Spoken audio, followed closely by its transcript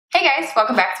guys,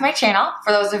 welcome back to my channel.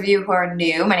 For those of you who are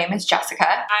new, my name is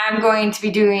Jessica. I'm going to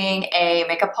be doing a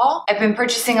makeup haul. I've been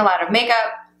purchasing a lot of makeup.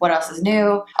 What else is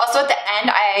new? Also at the end,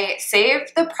 I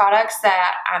saved the products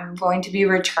that I'm going to be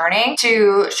returning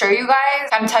to show you guys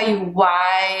and tell you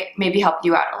why, maybe help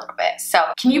you out a little bit. So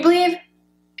can you believe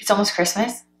it's almost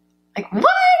Christmas? Like what?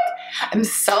 I'm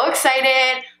so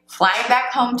excited. Flying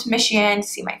back home to Michigan to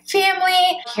see my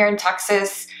family. Here in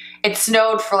Texas, it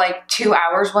snowed for like 2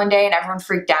 hours one day and everyone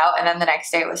freaked out, and then the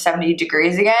next day it was 70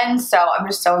 degrees again. So I'm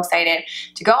just so excited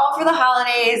to go home for the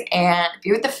holidays and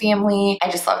be with the family.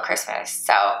 I just love Christmas.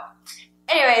 So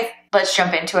anyways, let's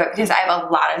jump into it because I have a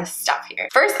lot of stuff here.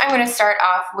 First, I'm going to start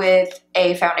off with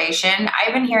a foundation.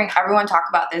 I've been hearing everyone talk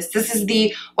about this. This is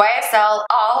the YSL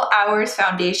All Hours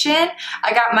Foundation.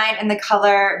 I got mine in the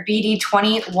color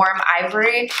BD20 Warm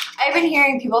Ivory. I've been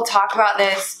hearing people talk about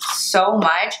this so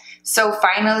much. So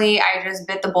finally, I just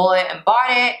bit the bullet and bought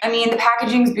it. I mean, the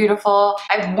packaging's beautiful.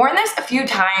 I've worn this a few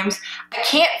times. I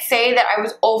can't say that I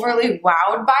was overly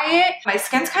wowed by it. My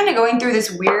skin's kind of going through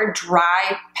this weird,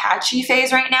 dry, patchy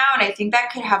phase right now, and I think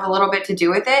that could have a little bit to do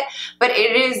with it. But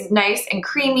it is nice and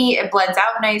creamy. It blends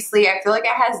out nicely. I feel like it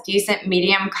has decent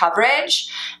medium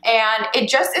coverage, and it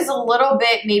just is a little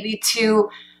bit maybe too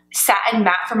satin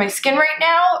matte for my skin right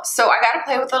now, so I gotta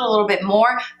play with it a little bit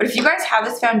more. But if you guys have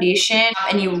this foundation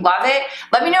and you love it,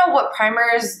 let me know what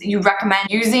primers you recommend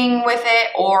using with it,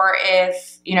 or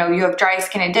if you know you have dry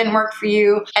skin and it didn't work for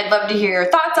you. I'd love to hear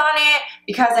your thoughts on it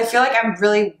because I feel like I'm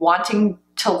really wanting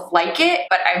to like it,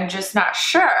 but I'm just not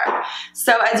sure.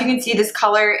 So as you can see, this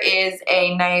color is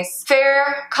a nice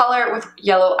fair color with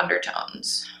yellow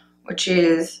undertones, which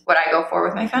is what I go for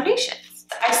with my foundation.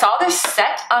 I saw this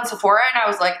set on Sephora and I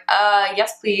was like,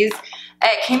 yes please.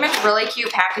 It came in really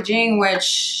cute packaging,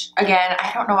 which again,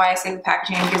 I don't know why I say the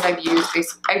packaging because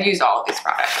I've used all of these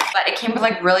products, but it came with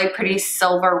like really pretty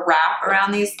silver wrap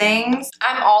around these things.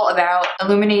 I'm all about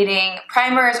illuminating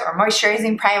primers or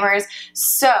moisturizing primers,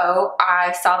 so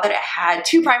I saw that it had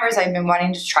two primers I've been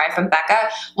wanting to try from Becca.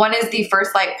 One is the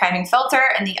First Light Priming Filter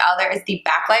and the other is the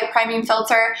Backlight Priming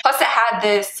Filter. Plus it had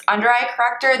this under eye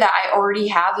corrector that I already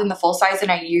have in the full size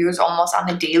and I use almost on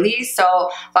the daily, so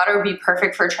I thought it would be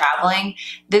perfect for traveling.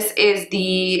 This is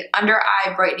the under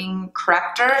eye brightening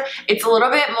corrector. It's a little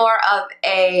bit more of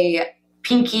a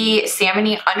pinky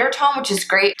salmony undertone, which is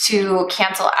great to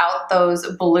cancel out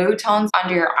those blue tones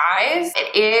under your eyes.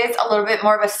 It is a little bit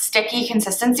more of a sticky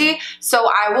consistency,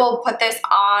 so I will put this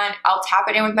on, I'll tap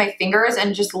it in with my fingers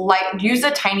and just use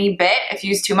a tiny bit. If you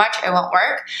use too much, it won't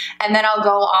work. And then I'll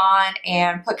go on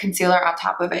and put concealer on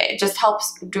top of it. It just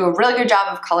helps do a really good job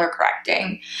of color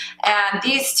correcting. And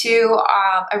these two,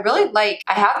 I really like.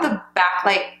 I have the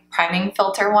Backlight Priming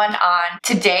Filter one on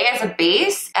today as a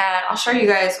base, and I'll show you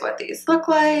guys what these look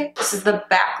like. This is the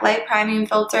Backlight Priming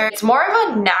Filter. It's more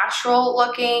of a natural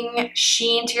looking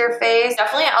sheen to your face.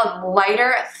 Definitely a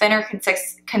lighter, thinner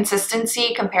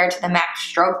consistency compared to the MAC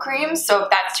Strobe Cream. So if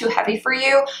that's too heavy for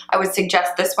you, I would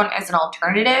suggest this one as an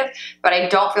alternative, but I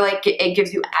don't feel like it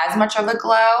gives you as much of a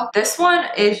glow. This one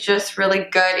is just really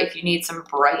good if you need some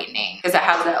brightening because it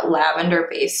has that lavender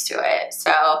base to it.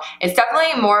 So it's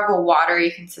definitely more of a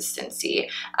watery consistency.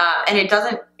 And it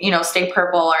doesn't, you know, stay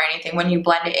purple or anything. When you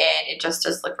blend it in, it just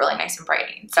does look really nice and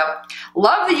brightening. So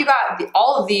love that you got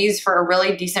all of these for a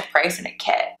really decent price in a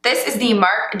kit. This is the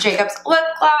Marc Jacobs lip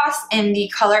gloss in the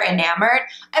color Enamored.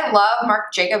 I love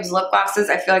Marc Jacobs lip glosses.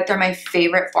 I feel like they're my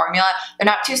favorite formula. They're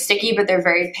not too sticky, but they're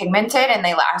very pigmented and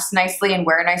they last nicely and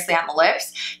wear nicely on the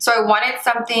lips. So I wanted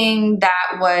something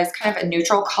that was kind of a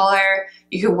neutral color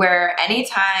you could wear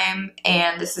anytime,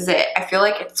 and this is it. I feel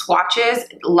like it swatches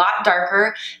a lot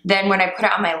darker than when I put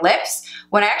it on my lips.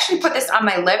 When I actually put this on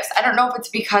my lips, I don't know if it's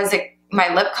because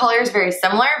my lip color is very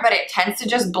similar, but it tends to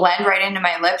just blend right into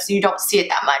my lips and you don't see it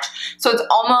that much. So it's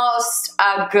almost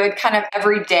a good kind of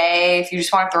everyday, if you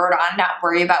just want to throw it on, not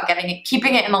worry about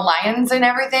keeping it in the lines and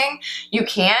everything, you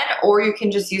can, or you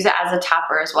can just use it as a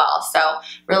topper as well. So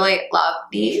really love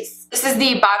these. This is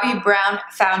the Bobbi Brown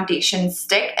Foundation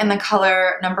Stick in the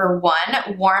color number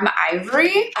 1, Warm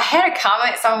Ivory. I had a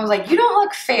comment, someone was like, you don't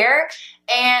look fair.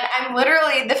 And I'm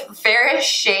literally the fairest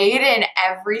shade in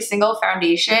every single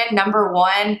foundation, number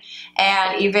 1,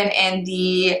 and even in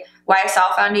the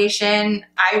YSL foundation,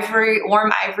 ivory,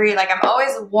 warm ivory. Like I'm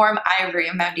always warm ivory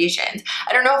in foundations.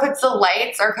 I don't know if it's the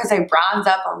lights or because I bronze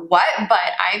up or what,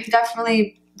 but I'm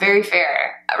definitely very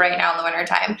fair right now in the winter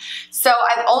time. So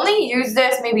I've only used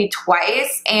this maybe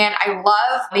twice, and I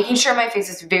love making sure my face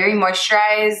is very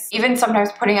moisturized, even sometimes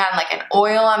putting on like an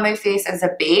oil on my face as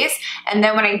a base. And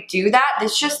then when I do that,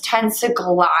 this just tends to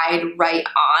glide right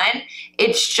on.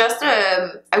 It's just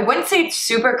I wouldn't say it's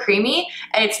super creamy,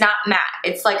 and it's not matte.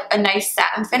 It's like a nice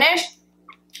satin finish.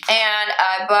 And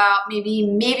about maybe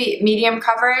medium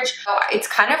coverage. So it's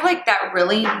kind of like that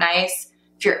really nice,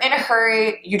 if you're in a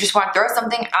hurry, you just want to throw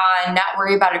something on, not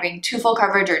worry about it being too full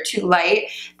coverage or too light,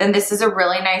 then this is a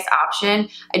really nice option.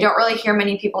 I don't really hear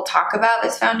many people talk about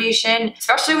this foundation,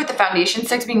 especially with the foundation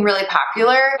sticks being really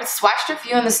popular. I swatched a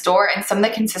few in the store, and some of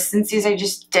the consistencies I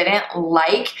just didn't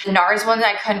like. The NARS ones,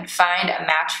 I couldn't find a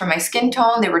match for my skin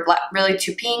tone. They were really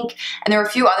too pink. And there were a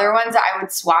few other ones that I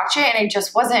would swatch it and I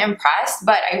just wasn't impressed,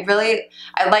 but I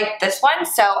liked this one,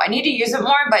 so I need to use it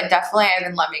more, but definitely I've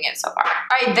been loving it so far.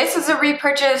 All right, this is a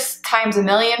repurchase times a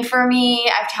million for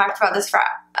me. I've talked about this for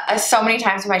so many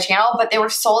times on my channel, but they were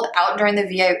sold out during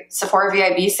the Sephora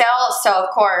VIB sale, so of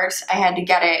course I had to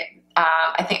get it.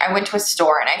 I think I went to a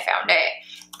store and I found it.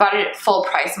 Bought it at full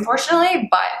price, unfortunately,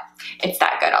 but it's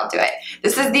that good, I'll do it.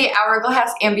 This is the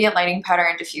Hourglass Ambient Lighting Powder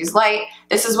and Diffuse Light.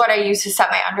 This is what I use to set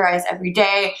my under eyes every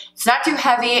day. It's not too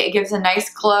heavy, it gives a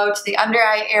nice glow to the under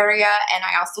eye area, and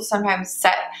I also sometimes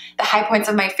set the high points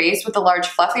of my face with a large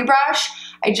fluffy brush.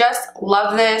 I just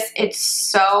love this. It's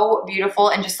so beautiful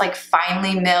and just like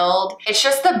finely milled. It's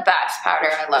just the best powder,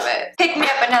 I love it. Pick me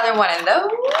up another one of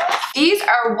those. These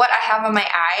are what I have on my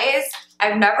eyes.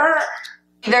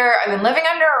 Either I've been living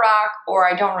under a rock, or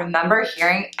I don't remember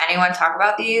hearing anyone talk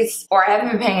about these, or I haven't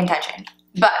been paying attention.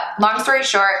 But long story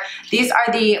short, these are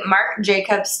the Marc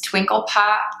Jacobs Twinkle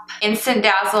Pop Instant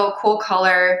Dazzle Cool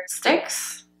Color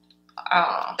Sticks.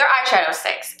 They're eyeshadow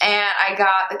sticks, and I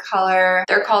got the color,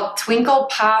 they're called Twinkle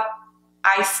Pop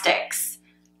Eye Sticks.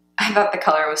 I thought the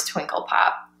color was Twinkle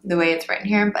Pop, the way it's written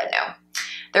here, but no.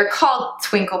 They're called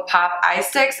Twinkle Pop Eye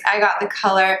Sticks. I got the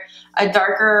color a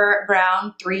darker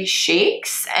brown 3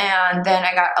 shakes, and then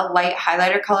I got a light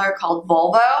highlighter color called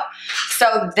Volvo.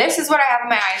 So this is what I have in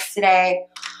my eyes today.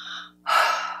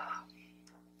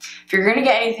 If you're gonna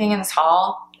get anything in this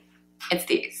haul, it's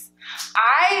these.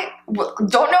 I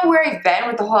don't know where I've been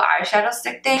with the whole eyeshadow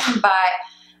stick thing, but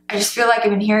I just feel like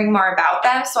I've been hearing more about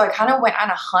them, so I kind of went on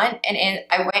a hunt, and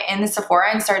I went in the Sephora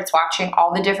and started swatching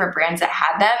all the different brands that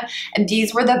had them, and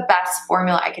these were the best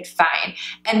formula I could find.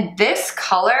 And this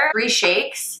color, 3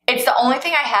 shakes, it's the only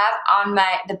thing I have on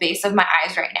the base of my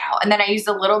eyes right now, and then I used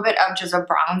a little bit of just a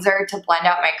bronzer to blend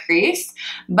out my crease,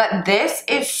 but this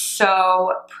is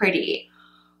so pretty.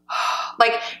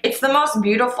 Like, it's the most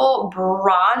beautiful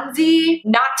bronzy,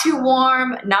 not too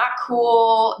warm, not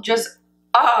cool, just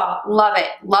oh, love it.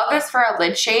 Love this for a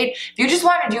lid shade. If you just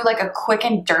want to do like a quick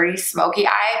and dirty smoky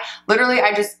eye, literally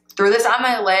I just threw this on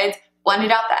my lids,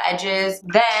 blended out the edges.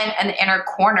 Then in the inner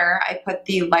corner, I put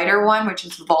the lighter one, which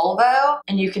is Volvo,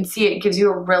 and you can see it gives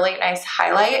you a really nice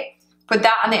highlight. Put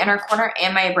that on the inner corner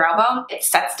and my brow bone. It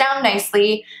sets down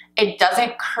nicely. It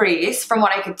doesn't crease from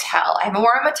what I could tell. I haven't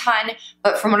worn them a ton,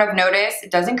 but from what I've noticed, it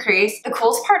doesn't crease. The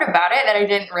coolest part about it that I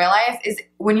didn't realize is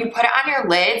when you put it on your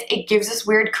lids, it gives this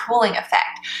weird cooling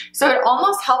effect. So it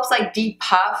almost helps like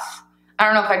depuff. I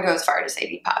don't know if I'd go as far to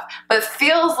say depuff, but it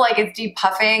feels like it's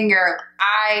depuffing your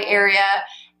eye area,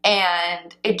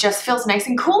 and it just feels nice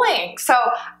and cooling. So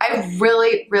I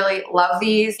really, really love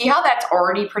these. See how that's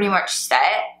already pretty much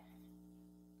set?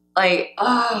 Like,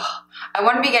 oh, I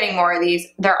want to be getting more of these.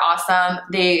 They're awesome.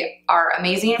 They are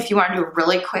amazing if you want to do a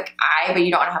really quick eye, but you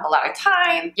don't want to have a lot of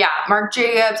time. Yeah, Marc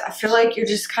Jacobs, I feel like you're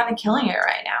just kind of killing it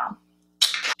right now.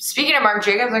 Speaking of Marc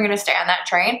Jacobs, I'm going to stay on that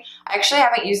train. I actually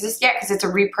haven't used this yet because it's a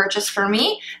repurchase for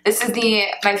me. This is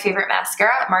my favorite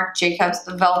mascara, Marc Jacobs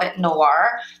Velvet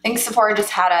Noir. I think Sephora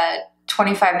just had a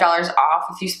 $25 off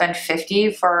if you spend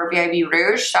 $50 for VIB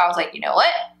Rouge. So I was like, you know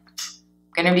what?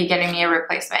 Gonna be getting me a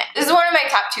replacement. This is one of my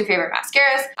top 2 favorite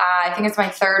mascaras. I think it's my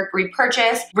 3rd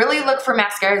repurchase. Really look for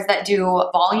mascaras that do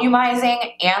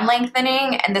volumizing and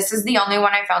lengthening, and this is the only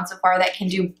one I found so far that can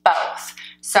do both.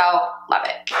 So, love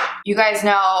it. You guys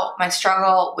know my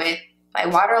struggle with my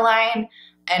waterline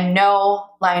and no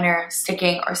liner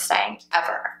sticking or staying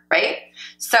ever, right?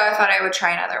 So I thought I would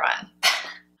try another one.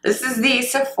 This is the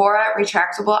Sephora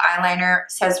retractable eyeliner.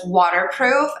 It says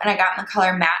waterproof, and I got in the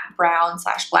color matte brown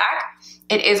 / black.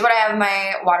 It is what I have in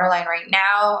my waterline right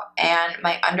now and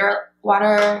my under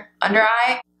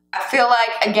eye. I feel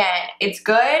like, again, it's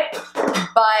good,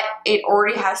 but it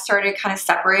already has started kind of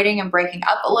separating and breaking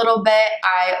up a little bit.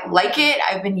 I like it.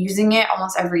 I've been using it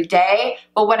almost every day,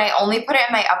 but when I only put it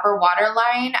in my upper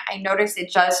waterline, I notice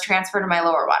it does transfer to my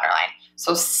lower waterline.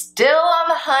 So still on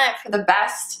the hunt for the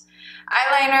best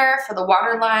eyeliner for the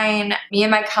waterline. Me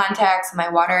and my contacts and my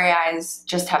watery eyes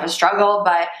just have a struggle,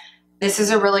 but this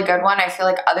is a really good one. I feel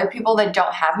like other people that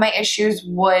don't have my issues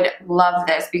would love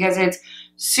this because it's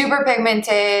super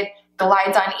pigmented,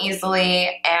 glides on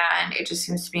easily, and it just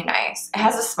seems to be nice. It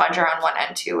has a smudger on one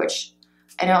end too, which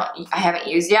I haven't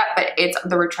used yet, but it's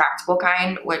the retractable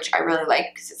kind, which I really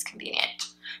like because it's convenient.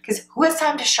 Because who has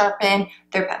time to sharpen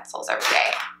their pencils every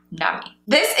day? Not me.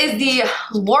 This is the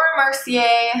Laura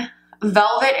Mercier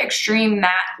Velvet Extreme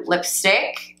Matte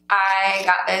Lipstick. I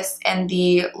got this in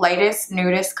the lightest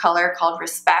nudist color called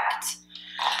Respect.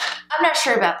 I'm not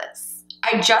sure about this.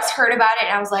 I just heard about it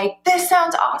and I was like, this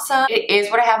sounds awesome. It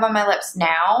is what I have on my lips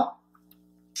now.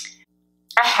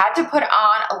 I had to put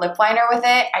on a lip liner with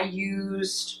it. I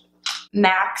used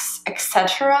MAC's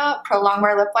Etc. Pro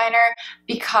Longwear lip liner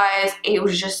because it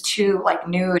was just too like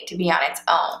nude to be on its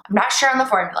own. I'm not sure on the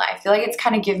formula. I feel like it's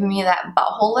kind of giving me that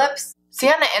butthole lips. See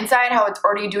on the inside how it's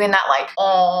already doing that like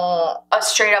a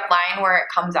straight up line where it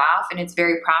comes off and it's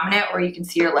very prominent where you can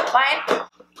see your lip line?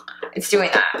 It's doing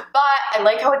that. But I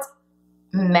like how it's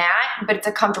matte, but it's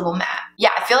a comfortable matte.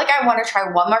 Yeah, I feel like I want to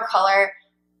try one more color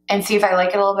and see if I like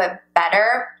it a little bit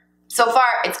better. So far,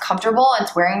 it's comfortable and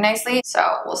it's wearing nicely,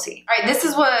 so we'll see. All right, this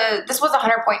was a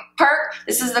 100-point perk.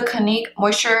 This is the Clinique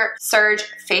Moisture Surge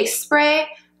Face Spray.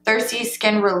 Thirsty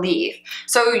Skin Relief.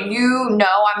 So you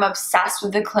know I'm obsessed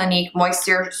with the Clinique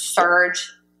Moisture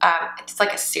Surge. It's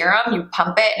like a serum. You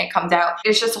pump it and it comes out.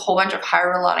 It's just a whole bunch of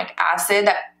hyaluronic acid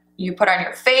that you put on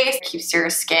your face, keeps your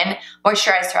skin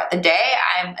moisturized throughout the day.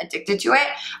 I'm addicted to it.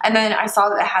 And then I saw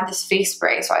that it had this face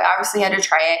spray, so I obviously had to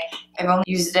try it. I've only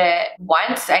used it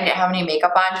once. I didn't have any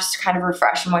makeup on, just to kind of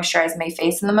refresh and moisturize my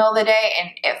face in the middle of the day,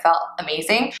 and it felt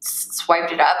amazing.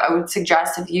 Swiped it up. I would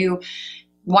suggest if you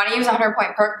want to use a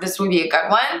 100-point perk, this would be a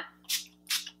good one.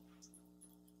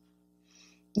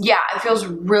 Yeah, it feels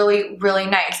really, really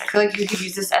nice. I feel like you could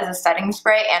use this as a setting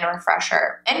spray and a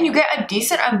refresher. And you get a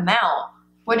decent amount.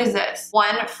 What is this?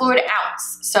 1 fluid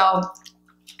ounce. So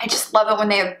I just love it when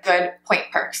they have good point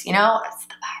perks, you know? That's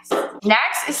the best.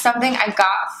 Next is something I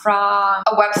got from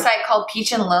a website called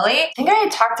Peach and Lily. I think I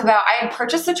had talked about, I had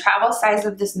purchased a travel size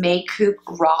of this May Coupe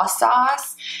raw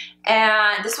sauce.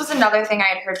 And this was another thing I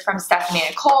had heard from Stephanie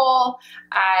Nicole.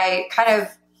 I kind of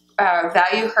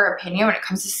value her opinion when it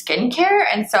comes to skincare,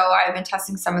 and so I've been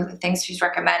testing some of the things she's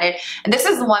recommended, and this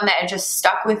is the one that just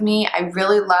stuck with me. I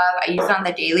really love. I use it on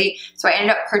the daily, so I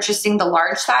ended up purchasing the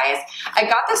large size. I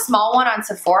got the small one on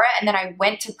Sephora, and then I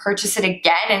went to purchase it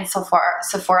again, and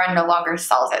Sephora no longer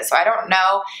sells it, so I don't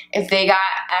know if they got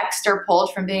X'd or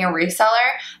pulled from being a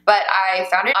reseller, but I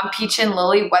found it on Peach and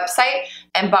Lily website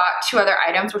and bought 2 other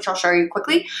items, which I'll show you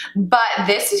quickly. But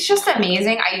this is just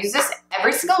amazing. I use this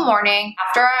every single morning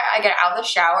after I get out of the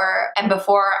shower and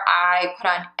before I put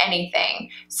on anything.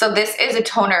 So this is a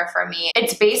toner for me.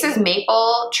 Its base is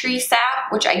maple tree sap,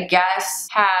 which I guess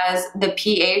has the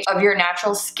pH of your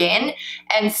natural skin.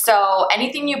 And so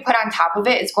anything you put on top of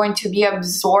it is going to be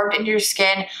absorbed into your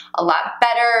skin a lot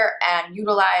better and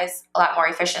utilized a lot more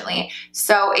efficiently.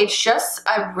 So it's just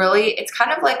it's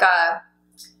kind of like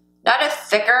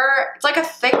it's like a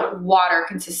thick water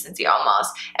consistency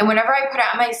almost. And whenever I put it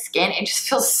on my skin, it just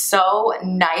feels so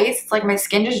nice. It's like my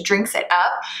skin just drinks it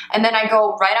up. And then I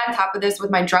go right on top of this with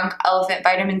my Drunk Elephant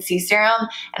Vitamin C Serum.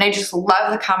 And I just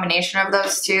love the combination of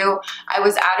those two. I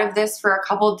was out of this for a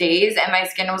couple days and my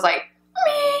skin was like,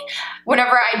 meh.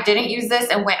 Whenever I didn't use this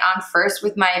and went on first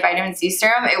with my vitamin C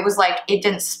serum, it was like it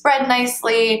didn't spread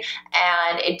nicely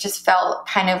and it just felt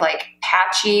kind of like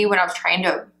patchy when I was trying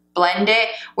to blend it,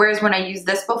 whereas when I use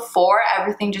this before,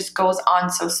 everything just goes on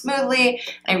so smoothly,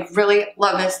 and I really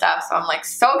love this stuff, so I'm like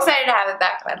so excited to have it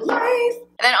back in my life.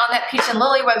 And then on that Peach and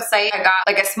Lily website, I got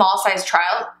like a small size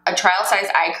trial size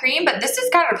eye cream, but this is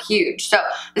kind of huge. So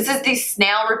this is the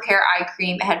Snail Repair Eye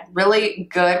Cream. It had really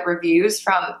good reviews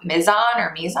from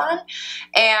Mizon,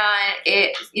 and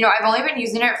it, you know, I've only been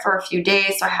using it for a few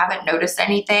days, so I haven't noticed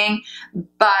anything,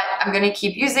 but I'm gonna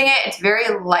keep using it. It's very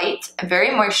light, very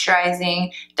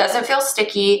moisturizing, doesn't feel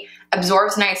sticky,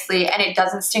 absorbs nicely, and it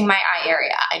doesn't sting my eye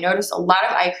area. I noticed a lot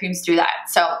of eye creams do that,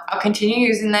 so I'll continue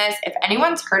using this. If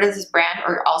anyone's heard of this brand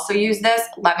or also use this,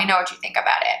 let me know what you think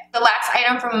about it. The last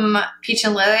item from Peach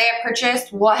and Lily I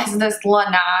purchased was this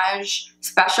Laneige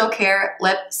Special Care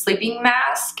Lip Sleeping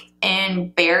Mask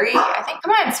in Berry, I think.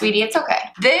 Come on, sweetie, it's okay.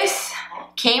 This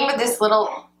came with this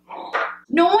little,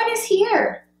 no one is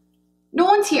here. No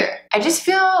one's here. I just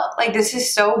feel like this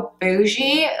is so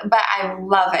bougie, but I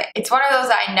love it. It's one of those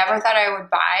that I never thought I would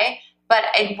buy, but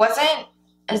it wasn't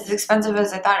as expensive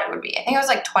as I thought it would be. I think it was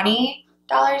like $20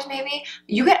 maybe.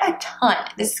 You get a ton.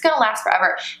 This is gonna last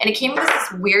forever. And it came with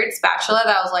this weird spatula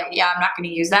that I was like, yeah, I'm not gonna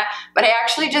use that. But I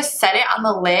actually just set it on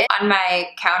the lid on my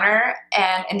counter,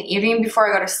 and in the evening before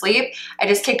I go to sleep, I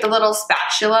just take the little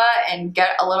spatula and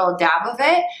get a little dab of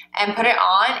it and put it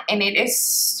on, and it is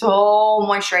so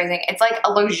moisturizing. It's like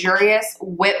a luxurious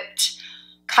whipped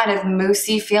kind of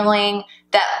moussey feeling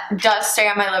that does stay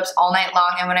on my lips all night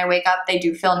long, and when I wake up they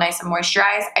do feel nice and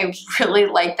moisturized. I really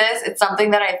like this. It's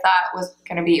something that I thought was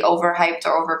gonna be overhyped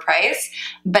or overpriced,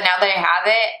 but now that I have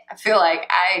it, I feel like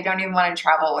I don't even want to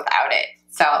travel without it.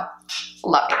 So,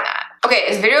 loving that. Okay,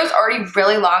 this video is already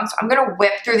really long, so I'm gonna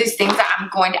whip through these things that I'm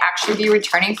going to actually be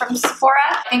returning from Sephora.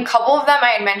 I think a couple of them I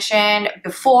had mentioned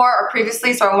before or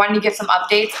previously, so I wanted to give some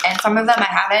updates, and some of them I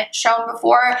haven't shown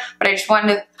before, but I just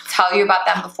wanted to tell you about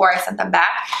them before I sent them back.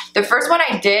 The first one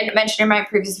I did mention in my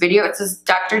previous video. It's this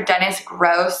Dr. Dennis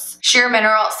Gross Sheer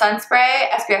Mineral Sun Spray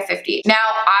SPF 50. Now,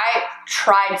 I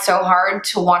tried so hard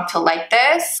to want to like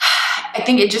this. I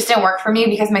think it just didn't work for me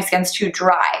because my skin's too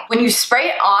dry. When you spray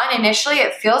it on initially,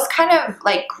 it feels kind of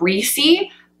like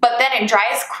greasy, but then it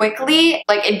dries quickly.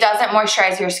 Like, it doesn't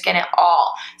moisturize your skin at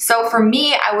all. So for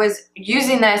me, I was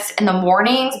using this in the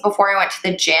mornings before I went to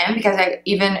the gym, because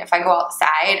even if I go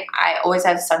outside, I always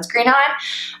have sunscreen on,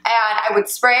 and I would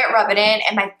spray it, rub it in,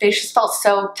 and my face just felt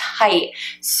so tight.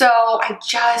 So I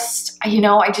just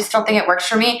don't think it works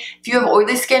for me. If you have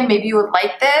oily skin, maybe you would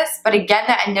like this, but again,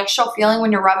 that initial feeling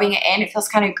when you're rubbing it in, it feels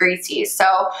kind of greasy.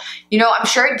 So, I'm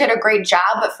sure it did a great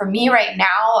job, but for me right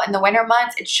now in the winter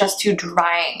months, it's just too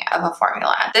drying of a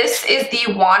formula. This is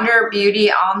the Wander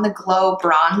Beauty On The Glow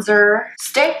Bronzer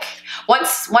Stick. One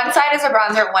side is a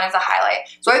bronzer, one is a highlight.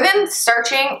 So I've been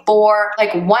searching for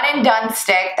like one and done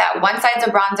stick that one side's a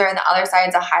bronzer and the other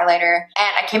side's a highlighter.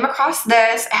 And I came across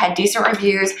this. It had decent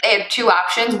reviews. They had two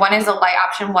options. One is a light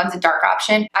option, one's a dark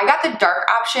option. I got the dark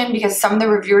option because some of the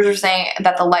reviewers were saying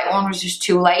that the light one was just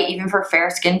too light, even for fair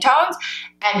skin tones.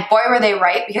 And boy, were they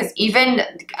right, because even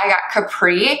I got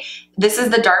Capri. This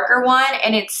is the darker one,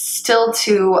 and it's still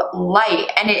too light,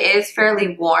 and it is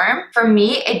fairly warm. For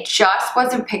me, it just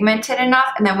wasn't pigmented enough,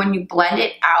 and then when you blend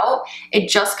it out, it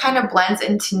just kind of blends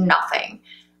into nothing.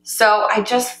 So I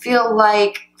just feel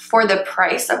like for the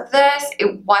price of this,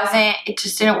 it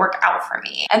just didn't work out for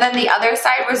me. And then the other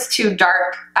side was too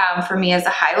dark for me as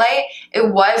a highlight.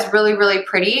 It was really, really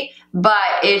pretty, but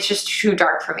it's just too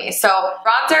dark for me. So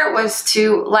bronzer was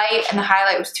too light and the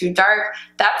highlight was too dark.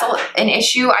 That's an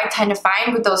issue I tend to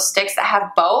find with those sticks that have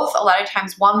both. A lot of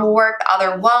times one will work, the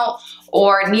other won't,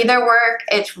 or neither work.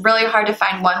 It's really hard to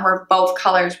find one where both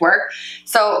colors work.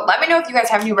 So let me know if you guys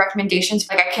have any recommendations.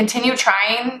 Like, I continue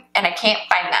trying and I can't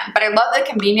find them, but I love the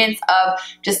convenience of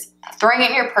just throwing it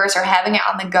in your purse or having it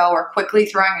on the go or quickly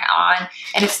throwing it on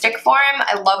in a stick form.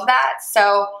 I love that.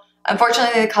 So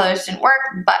unfortunately, the colors didn't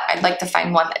work, but I'd like to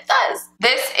find one that does.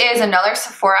 This is another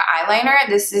Sephora eyeliner.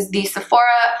 This is the Sephora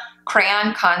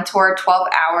Crayon Contour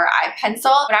 12-Hour Eye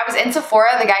Pencil. When I was in Sephora,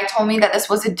 the guy told me that this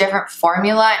was a different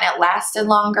formula and it lasted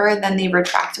longer than the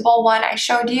retractable one I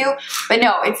showed you. But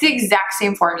no, it's the exact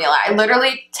same formula. I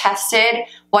literally tested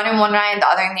one in one eye and the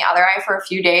other in the other eye for a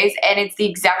few days, and it's the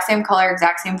exact same color,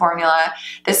 exact same formula.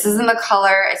 This is in the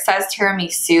color, it says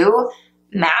Tiramisu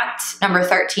Matte number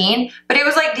 13, but it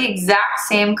was like the exact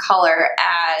same color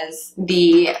as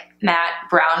the matte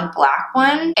brown black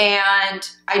one. And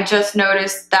I just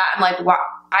noticed that I'm like, wow,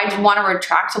 I just want a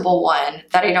retractable one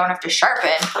that I don't have to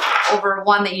sharpen over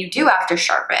one that you do have to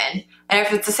sharpen. And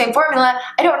if it's the same formula,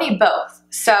 I don't need both.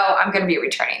 So I'm gonna be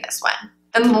returning this one.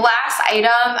 Then the last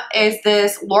item is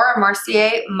this Laura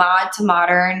Mercier Mod to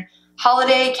Modern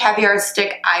Holiday Caviar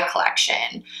Stick Eye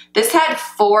Collection. This had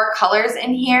 4 colors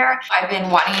in here. I've been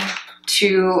wanting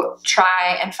to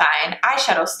try and find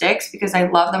eyeshadow sticks because I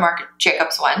love the Marc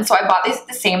Jacobs one. So I bought these at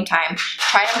the same time,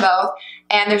 tried them both,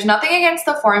 and there's nothing against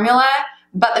the formula,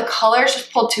 but the colors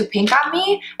just pulled too pink on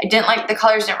me. The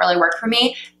colors didn't really work for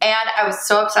me, and I was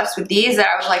so obsessed with these that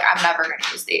I was like, I'm never gonna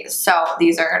use these. So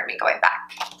these are gonna be going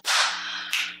back.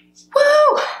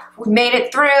 Woo! We made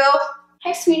it through.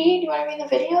 Hi, sweetie, do you want to be in the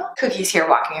video? Cookie's here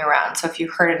walking around, so if you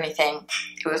heard anything,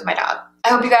 it was my dog. I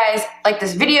hope you guys liked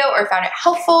this video or found it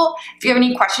helpful. If you have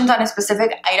any questions on a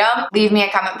specific item, leave me a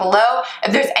comment below.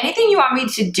 If there's anything you want me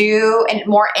to do a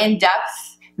more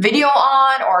in-depth video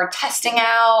on, or testing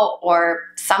out, or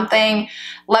something,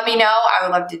 let me know. I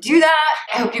would love to do that.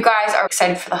 I hope you guys are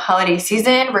excited for the holiday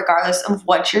season, regardless of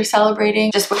what you're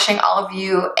celebrating. Just wishing all of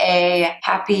you a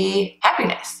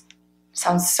happiness.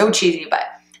 Sounds so cheesy, but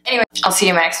anyway, I'll see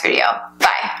you in my next video.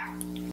 Bye.